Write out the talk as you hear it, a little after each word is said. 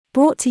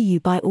Brought to you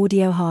by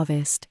Audio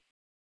Harvest.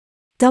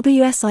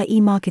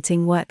 WSIE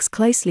Marketing works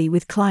closely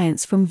with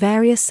clients from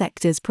various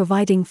sectors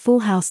providing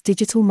full-house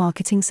digital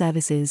marketing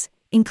services,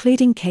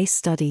 including case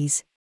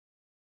studies.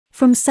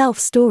 From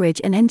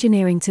self-storage and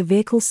engineering to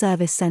vehicle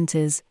service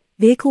centers,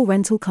 vehicle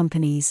rental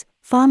companies,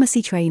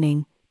 pharmacy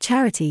training,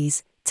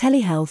 charities,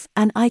 telehealth,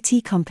 and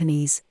IT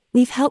companies,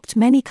 we've helped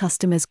many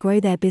customers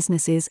grow their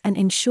businesses and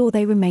ensure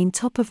they remain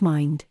top of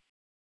mind.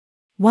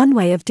 One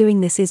way of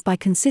doing this is by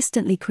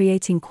consistently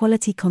creating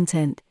quality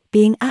content,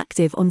 being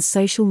active on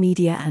social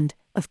media and,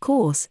 of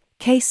course,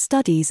 case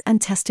studies and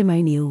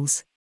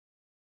testimonials.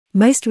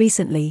 Most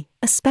recently,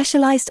 a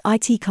specialized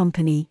IT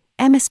company,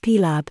 MSP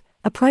Lab,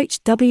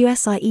 approached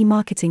WSIE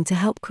Marketing to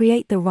help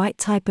create the right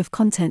type of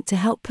content to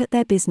help put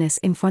their business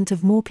in front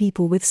of more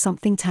people with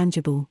something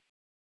tangible.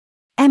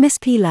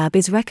 MSP Lab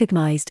is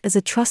recognized as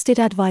a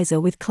trusted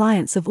advisor with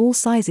clients of all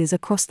sizes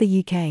across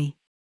the UK.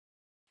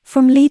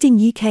 From leading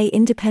UK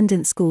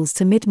independent schools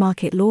to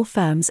mid-market law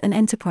firms and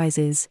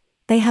enterprises,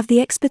 they have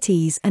the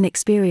expertise and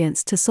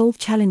experience to solve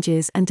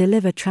challenges and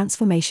deliver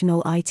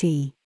transformational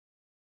IT.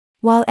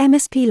 While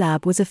MSP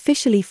Lab was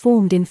officially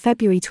formed in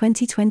February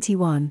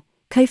 2021,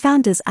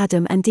 co-founders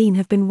Adam and Dean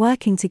have been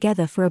working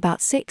together for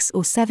about 6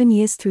 or 7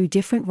 years through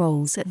different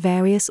roles at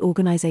various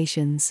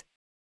organizations.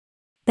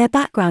 Their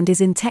background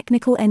is in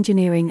technical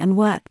engineering and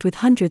worked with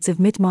hundreds of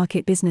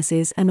mid-market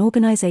businesses and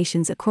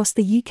organizations across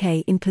the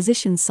UK in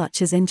positions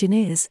such as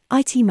engineers,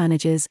 IT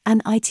managers,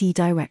 and IT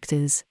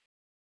directors.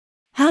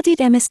 How did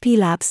MSP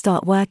Lab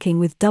start working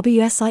with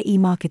WSIE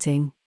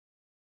Marketing?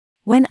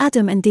 When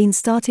Adam and Dean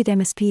started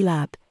MSP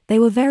Lab, they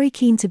were very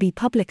keen to be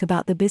public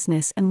about the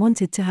business and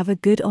wanted to have a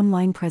good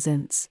online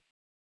presence.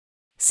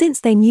 Since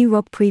they knew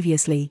Rob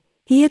previously,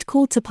 he had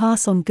called to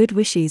pass on good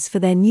wishes for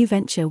their new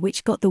venture,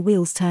 which got the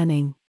wheels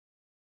turning.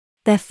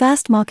 Their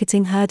first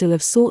marketing hurdle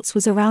of sorts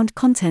was around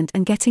content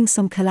and getting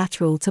some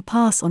collateral to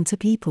pass on to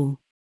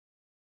people.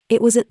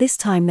 It was at this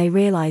time they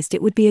realized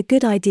it would be a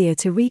good idea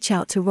to reach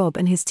out to Rob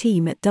and his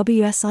team at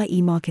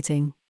WSIE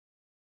Marketing.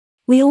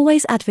 We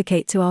always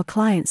advocate to our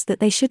clients that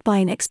they should buy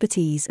in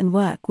expertise and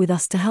work with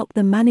us to help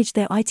them manage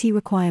their IT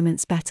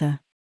requirements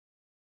better.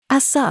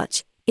 As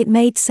such, it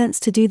made sense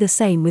to do the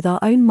same with our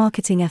own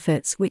marketing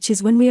efforts, which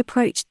is when we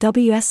approached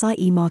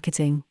WSIE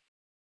Marketing.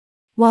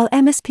 While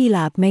MSP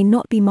Lab may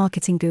not be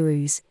marketing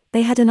gurus,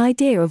 they had an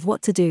idea of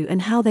what to do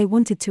and how they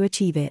wanted to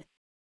achieve it.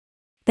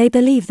 They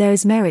believe there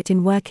is merit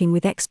in working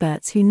with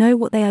experts who know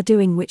what they are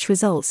doing, which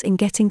results in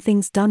getting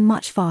things done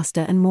much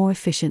faster and more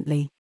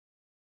efficiently.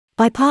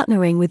 By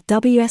partnering with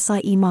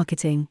WSIE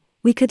Marketing,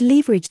 we could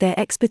leverage their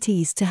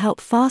expertise to help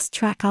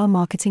fast-track our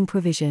marketing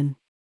provision.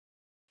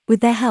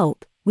 With their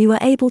help, we were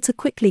able to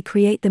quickly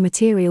create the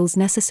materials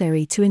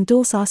necessary to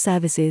endorse our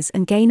services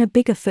and gain a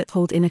bigger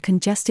foothold in a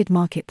congested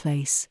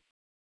marketplace.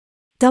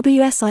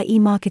 WSIE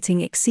Marketing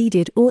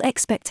exceeded all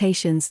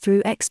expectations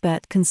through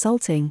expert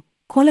consulting,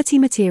 quality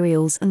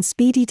materials and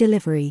speedy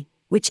delivery,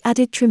 which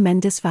added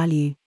tremendous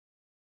value.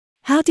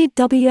 How did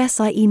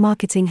WSIE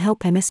Marketing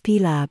help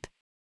MSP Lab?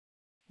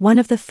 One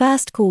of the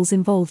first calls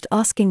involved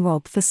asking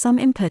Rob for some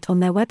input on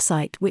their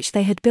website, which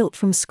they had built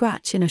from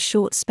scratch in a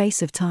short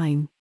space of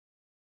time.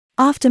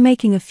 After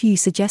making a few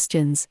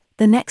suggestions,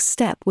 the next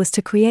step was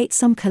to create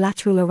some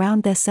collateral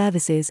around their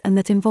services, and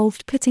that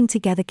involved putting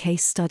together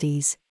case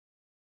studies.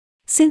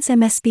 Since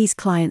MSP's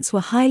clients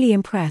were highly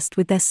impressed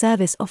with their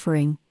service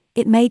offering,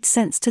 it made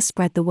sense to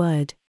spread the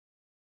word.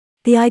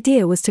 The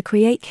idea was to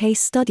create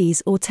case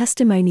studies or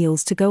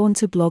testimonials to go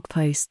onto blog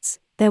posts,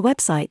 their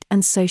website,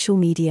 and social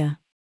media.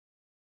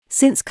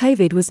 Since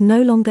COVID was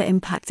no longer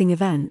impacting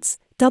events,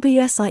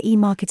 WSIE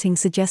Marketing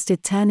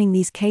suggested turning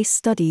these case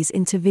studies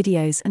into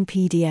videos and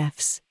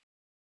PDFs.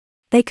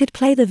 They could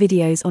play the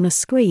videos on a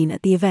screen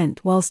at the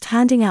event whilst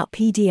handing out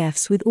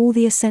PDFs with all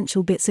the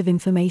essential bits of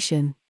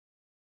information.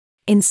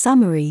 In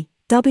summary,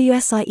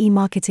 WSIE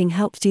Marketing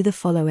helped do the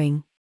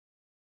following.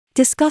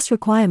 Discuss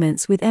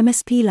requirements with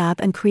MSP Lab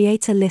and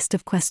create a list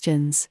of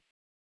questions.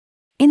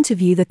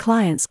 Interview the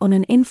clients on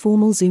an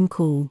informal Zoom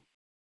call.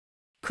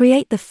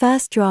 Create the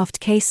first draft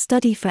case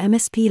study for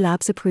MSP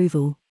Lab's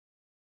approval.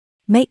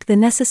 Make the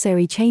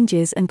necessary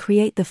changes and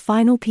create the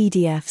final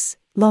PDFs,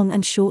 long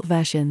and short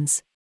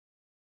versions.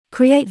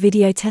 Create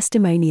video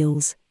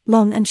testimonials,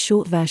 long and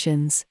short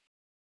versions.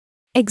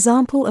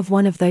 Example of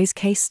one of those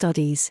case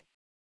studies.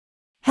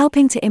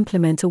 Helping to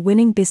implement a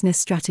winning business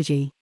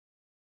strategy.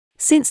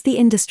 Since the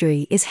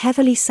industry is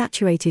heavily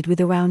saturated with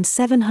around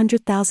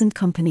 700,000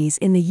 companies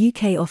in the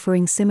UK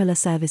offering similar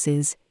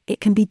services,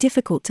 it can be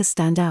difficult to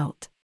stand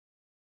out.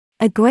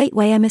 A great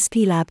way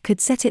MSP Lab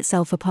could set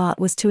itself apart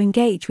was to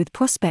engage with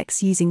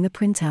prospects using the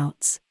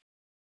printouts.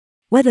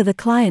 Whether the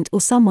client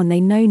or someone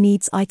they know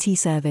needs IT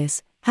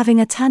service,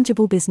 having a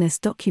tangible business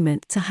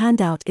document to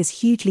hand out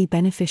is hugely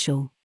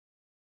beneficial.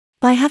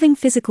 By having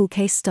physical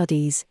case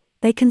studies,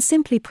 they can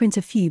simply print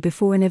a few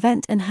before an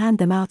event and hand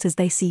them out as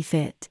they see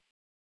fit.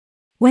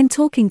 When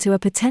talking to a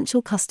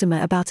potential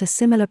customer about a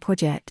similar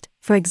project,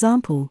 for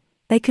example,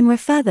 they can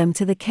refer them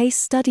to the case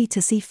study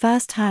to see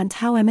firsthand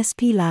how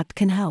MSP Lab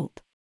can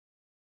help.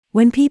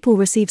 When people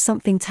receive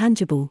something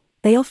tangible,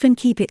 they often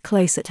keep it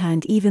close at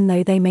hand even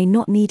though they may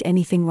not need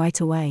anything right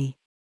away.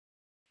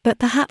 But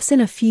perhaps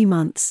in a few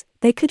months,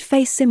 they could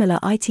face similar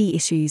IT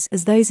issues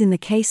as those in the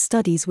case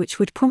studies, which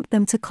would prompt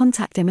them to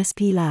contact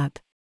MSP Lab.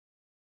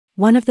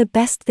 One of the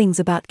best things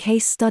about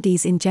case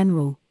studies in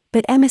general,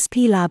 but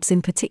MSP Labs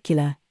in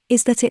particular,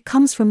 is that it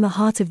comes from the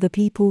heart of the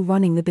people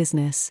running the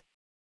business.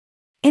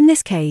 In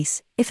this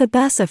case, if a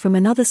bursar from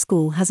another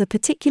school has a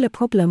particular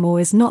problem or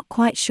is not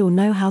quite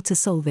sure how to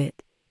solve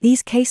it,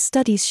 these case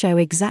studies show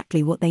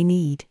exactly what they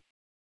need.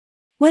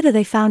 Whether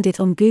they found it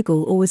on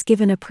Google or was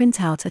given a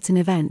printout at an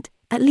event,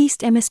 at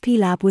least MSP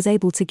Lab was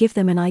able to give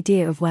them an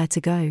idea of where to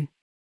go.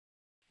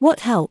 What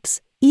helps,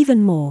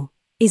 even more,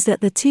 is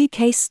that the two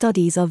case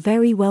studies are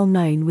very well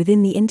known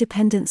within the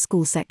independent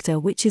school sector,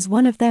 which is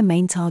one of their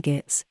main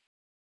targets.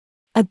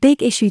 A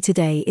big issue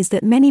today is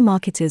that many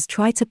marketers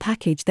try to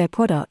package their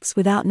products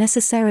without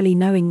necessarily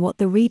knowing what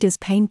the reader's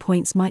pain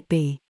points might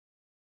be.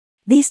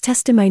 These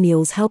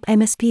testimonials help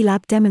MSP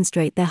Lab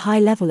demonstrate their high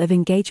level of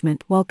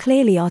engagement while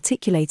clearly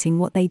articulating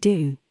what they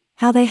do,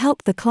 how they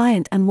help the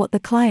client, and what the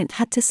client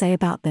had to say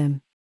about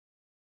them.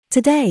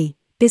 Today,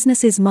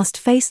 businesses must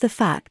face the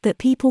fact that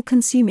people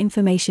consume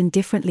information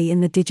differently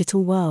in the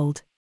digital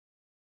world.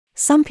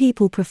 Some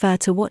people prefer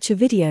to watch a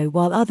video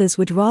while others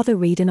would rather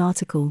read an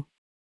article.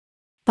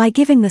 By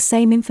giving the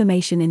same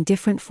information in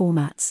different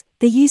formats,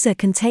 the user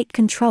can take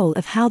control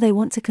of how they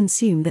want to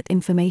consume that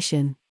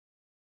information.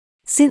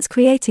 Since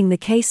creating the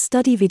case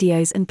study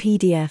videos and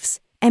PDFs,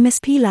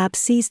 MSP Lab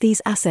sees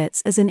these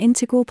assets as an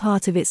integral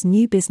part of its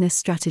new business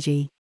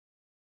strategy.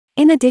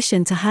 In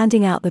addition to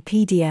handing out the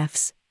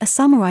PDFs, a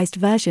summarized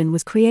version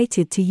was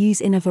created to use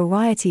in a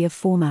variety of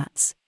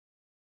formats.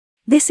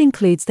 This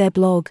includes their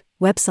blog,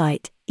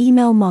 website,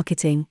 email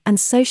marketing, and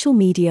social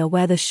media,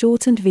 where the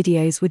shortened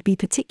videos would be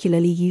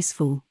particularly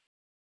useful.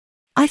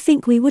 I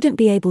think we wouldn't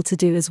be able to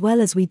do as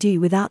well as we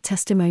do without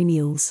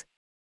testimonials.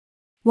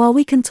 While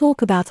we can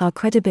talk about our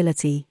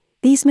credibility,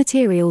 these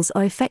materials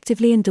are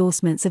effectively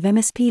endorsements of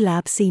MSP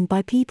Lab seen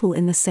by people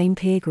in the same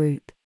peer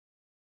group.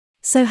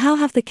 So how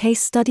have the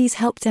case studies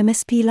helped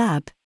MSP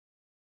Lab?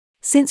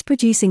 Since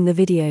producing the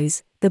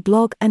videos, the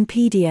blog, and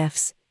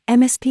PDFs,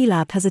 MSP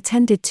Lab has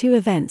attended 2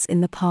 events in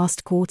the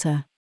past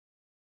quarter.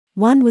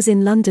 One was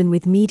in London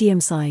with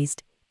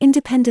medium-sized,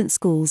 independent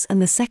schools,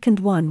 and the second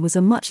one was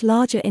a much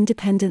larger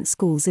independent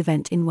schools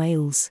event in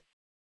Wales.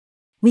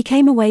 We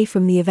came away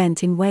from the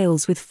event in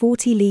Wales with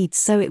 40 leads,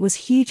 so it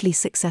was hugely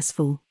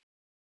successful.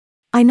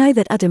 I know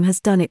that Adam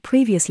has done it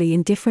previously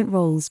in different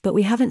roles, but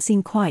we haven't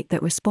seen quite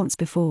that response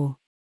before.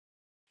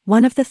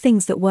 One of the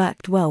things that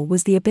worked well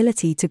was the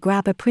ability to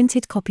grab a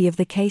printed copy of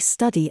the case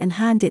study and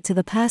hand it to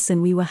the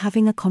person we were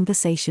having a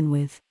conversation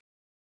with.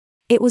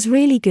 It was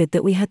really good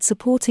that we had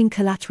supporting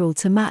collateral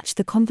to match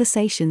the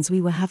conversations we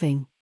were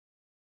having.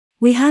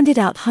 We handed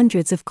out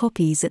hundreds of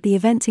copies at the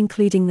event,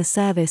 including the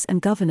service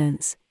and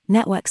governance,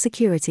 network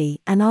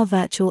security, and our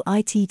virtual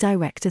IT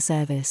director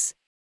service.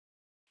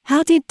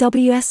 How did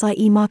WSI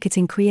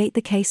eMarketing create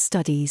the case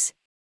studies?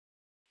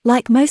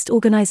 Like most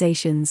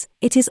organizations,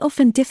 it is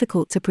often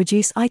difficult to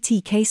produce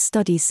IT case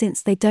studies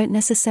since they don't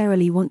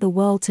necessarily want the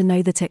world to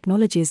know the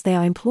technologies they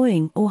are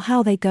employing or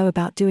how they go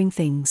about doing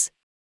things.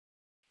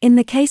 In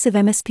the case of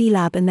MSP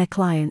Lab and their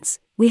clients,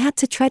 we had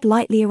to tread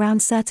lightly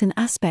around certain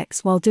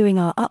aspects while doing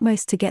our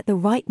utmost to get the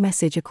right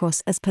message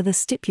across as per the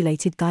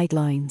stipulated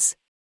guidelines.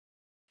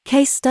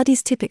 Case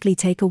studies typically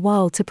take a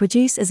while to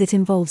produce, as it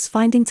involves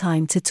finding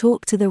time to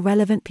talk to the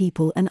relevant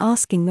people and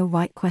asking the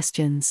right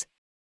questions.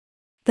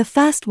 The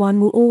first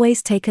one will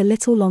always take a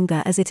little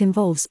longer as it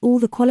involves all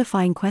the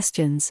qualifying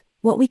questions,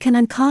 what we can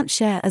and can't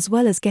share, as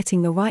well as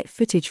getting the right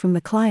footage from the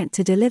client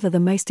to deliver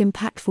the most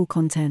impactful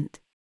content.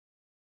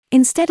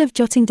 Instead of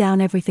jotting down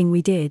everything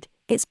we did,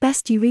 it's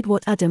best you read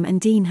what Adam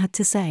and Dean had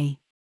to say.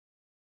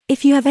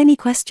 If you have any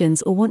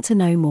questions or want to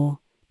know more,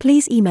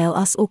 please email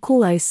us or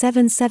call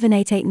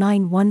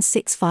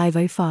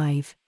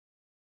 07788916505.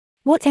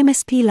 What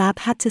MSP Lab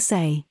had to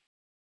say.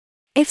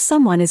 If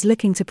someone is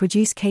looking to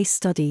produce case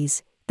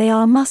studies, they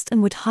are a must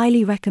and would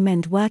highly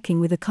recommend working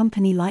with a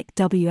company like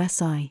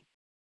WSI.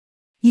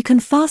 You can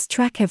fast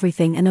track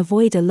everything and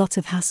avoid a lot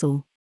of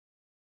hassle.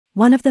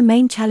 One of the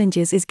main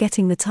challenges is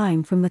getting the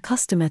time from the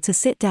customer to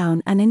sit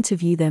down and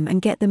interview them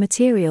and get the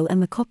material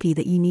and the copy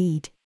that you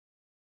need.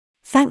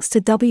 Thanks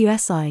to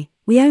WSI,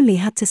 we only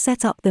had to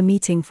set up the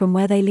meeting from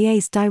where they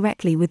liaised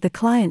directly with the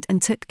client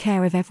and took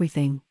care of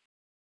everything.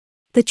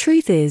 The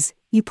truth is,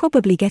 you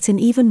probably get an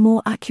even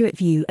more accurate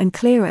view and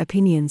clearer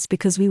opinions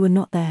because we were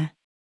not there.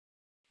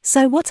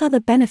 So what are the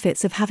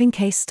benefits of having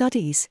case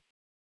studies?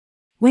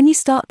 When you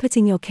start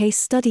putting your case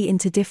study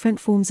into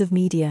different forms of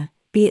media,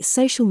 be it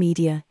social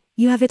media,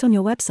 you have it on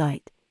your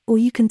website, or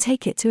you can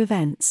take it to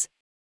events.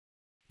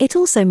 It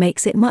also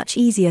makes it much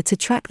easier to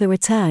track the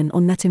return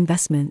on that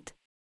investment.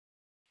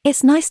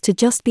 It's nice to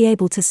just be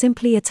able to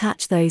simply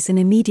attach those and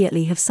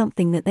immediately have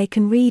something that they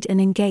can read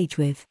and engage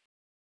with.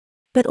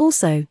 But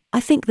also, I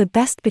think the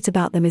best bit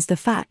about them is the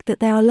fact that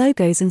there are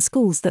logos and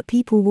schools that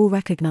people will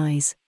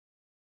recognize.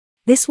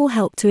 This will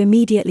help to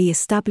immediately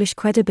establish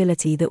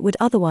credibility that would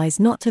otherwise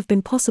not have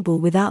been possible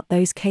without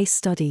those case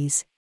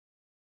studies.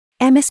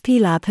 MSP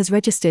Lab has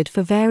registered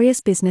for various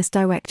business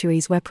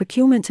directories where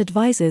procurement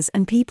advisors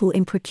and people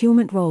in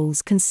procurement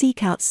roles can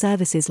seek out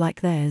services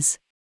like theirs.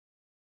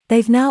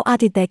 They've now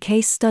added their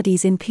case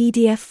studies in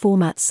PDF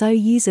format so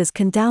users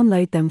can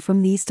download them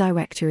from these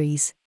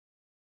directories.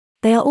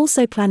 They are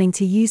also planning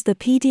to use the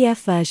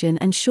PDF version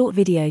and short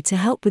video to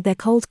help with their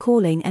cold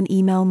calling and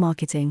email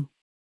marketing.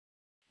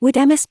 Would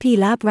MSP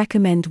Lab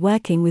recommend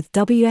working with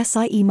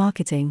WSIE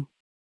Marketing?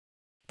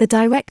 The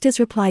directors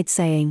replied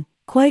saying,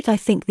 quote, "I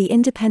think the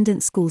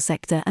independent school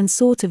sector and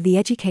sort of the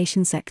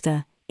education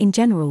sector, in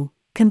general,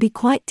 can be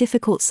quite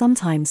difficult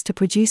sometimes to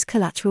produce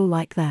collateral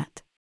like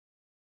that.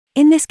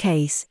 In this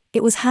case,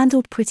 it was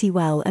handled pretty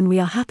well and we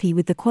are happy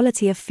with the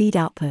quality of feed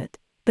output,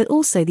 but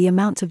also the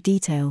amount of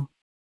detail.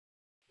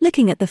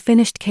 Looking at the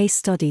finished case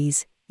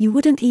studies, you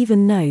wouldn't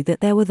even know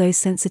that there were those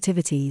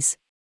sensitivities.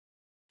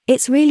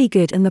 It's really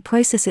good and the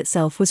process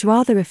itself was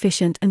rather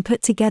efficient and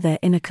put together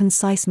in a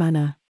concise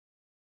manner.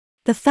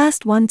 The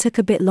first one took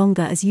a bit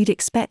longer as you'd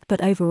expect,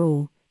 but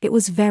overall, it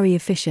was very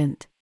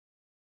efficient.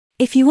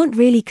 If you want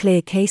really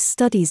clear case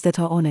studies that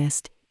are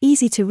honest,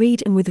 easy to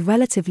read and with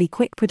relatively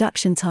quick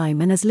production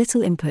time and as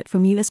little input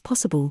from you as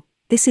possible,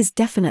 this is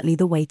definitely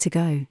the way to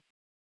go.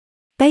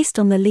 Based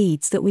on the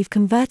leads that we've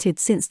converted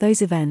since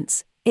those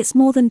events, it's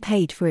more than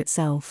paid for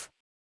itself.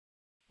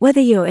 Whether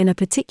you're in a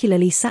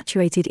particularly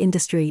saturated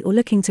industry or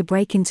looking to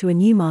break into a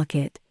new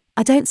market,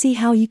 I don't see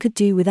how you could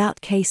do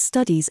without case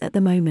studies at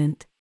the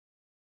moment.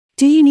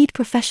 Do you need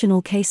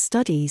professional case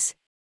studies?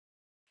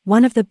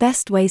 One of the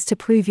best ways to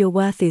prove your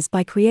worth is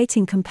by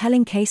creating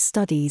compelling case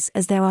studies,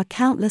 as there are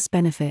countless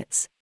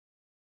benefits.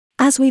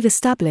 As we've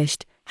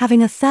established,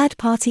 having a third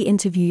party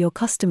interview your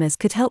customers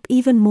could help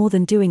even more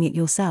than doing it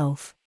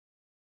yourself.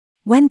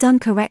 When done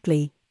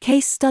correctly,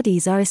 case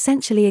studies are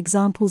essentially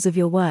examples of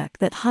your work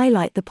that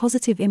highlight the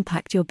positive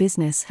impact your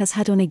business has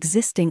had on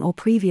existing or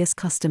previous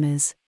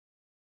customers.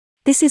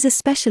 This is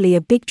especially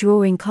a big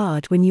drawing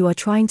card when you are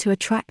trying to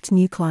attract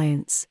new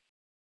clients.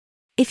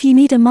 If you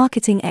need a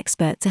marketing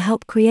expert to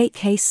help create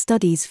case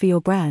studies for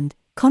your brand,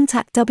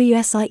 contact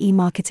WSIE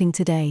Marketing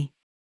today.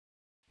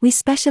 We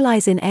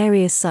specialize in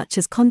areas such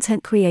as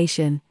content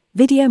creation,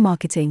 video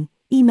marketing,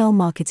 email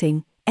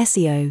marketing,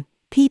 SEO,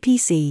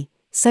 PPC,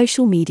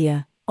 social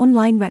media,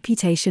 online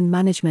reputation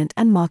management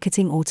and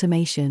marketing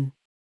automation.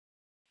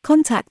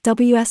 Contact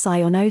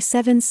WSI on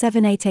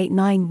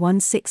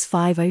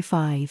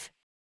 07788916505.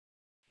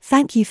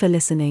 Thank you for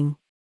listening.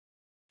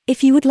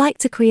 If you would like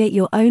to create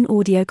your own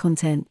audio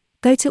content,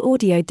 go to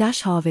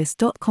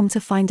audio-harvest.com to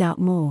find out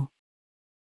more.